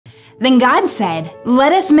Then God said,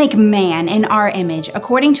 "Let us make man in our image,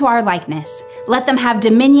 according to our likeness. Let them have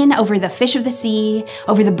dominion over the fish of the sea,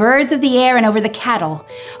 over the birds of the air, and over the cattle,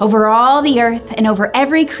 over all the earth, and over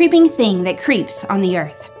every creeping thing that creeps on the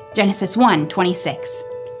earth." Genesis 1:26.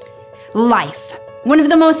 Life. One of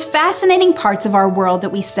the most fascinating parts of our world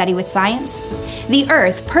that we study with science. The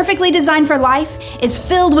earth, perfectly designed for life, is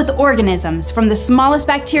filled with organisms from the smallest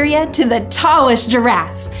bacteria to the tallest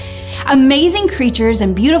giraffe. Amazing creatures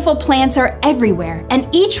and beautiful plants are everywhere, and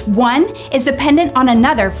each one is dependent on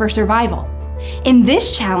another for survival. In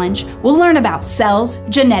this challenge, we'll learn about cells,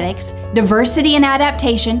 genetics, diversity and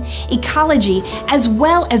adaptation, ecology, as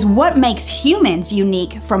well as what makes humans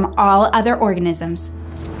unique from all other organisms.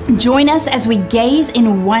 Join us as we gaze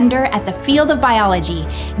in wonder at the field of biology,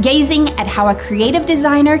 gazing at how a creative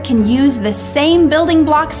designer can use the same building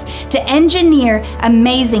blocks to engineer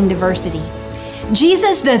amazing diversity.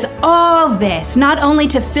 Jesus does all this not only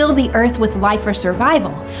to fill the earth with life for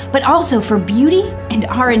survival, but also for beauty and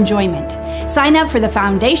our enjoyment. Sign up for the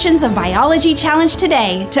Foundations of Biology Challenge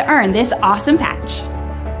today to earn this awesome patch.